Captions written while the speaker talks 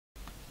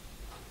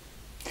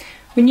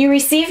When you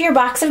receive your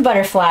box of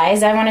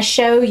butterflies, I want to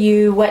show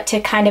you what to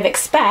kind of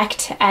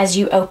expect as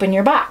you open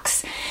your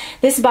box.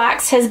 This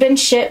box has been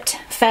shipped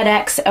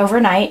FedEx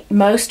overnight.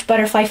 Most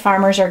butterfly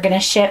farmers are going to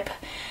ship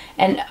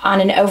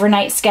on an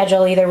overnight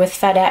schedule, either with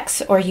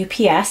FedEx or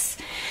UPS.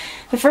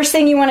 The first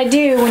thing you want to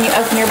do when you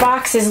open your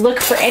box is look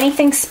for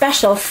anything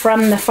special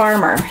from the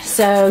farmer.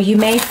 So you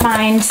may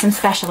find some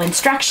special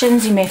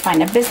instructions, you may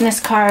find a business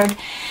card,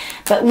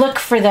 but look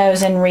for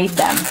those and read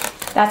them.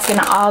 That's going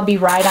to all be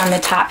right on the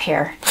top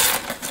here.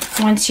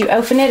 Once you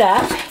open it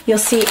up, you'll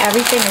see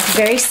everything is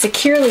very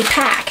securely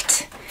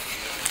packed.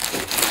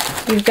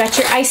 You've got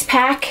your ice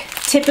pack.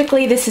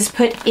 Typically this is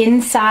put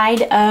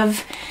inside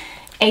of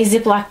a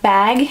Ziploc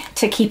bag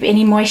to keep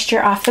any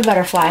moisture off the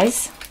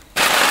butterflies.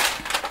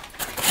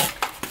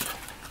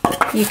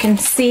 You can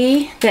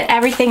see that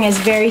everything is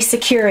very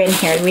secure in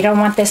here. We don't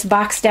want this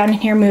box down in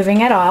here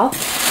moving at all.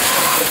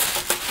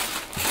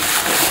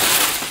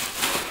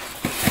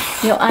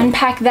 You'll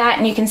unpack that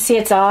and you can see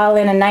it's all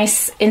in a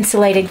nice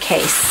insulated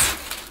case.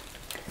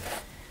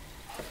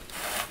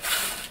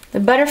 The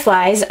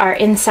butterflies are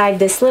inside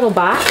this little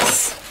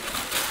box,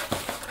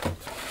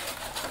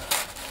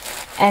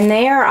 and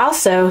they are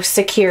also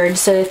secured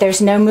so that there's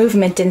no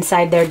movement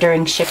inside there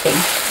during shipping.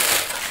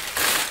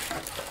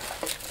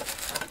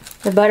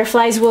 The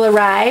butterflies will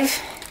arrive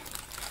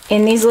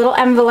in these little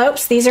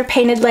envelopes. These are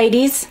painted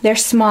ladies. They're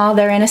small.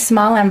 They're in a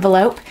small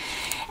envelope.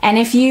 And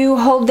if you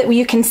hold that,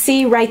 you can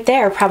see right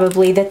there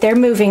probably that they're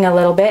moving a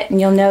little bit, and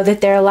you'll know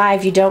that they're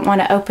alive. You don't want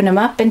to open them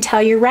up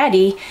until you're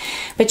ready,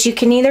 but you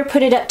can either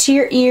put it up to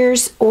your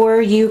ears or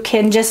you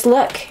can just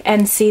look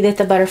and see that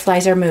the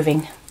butterflies are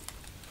moving.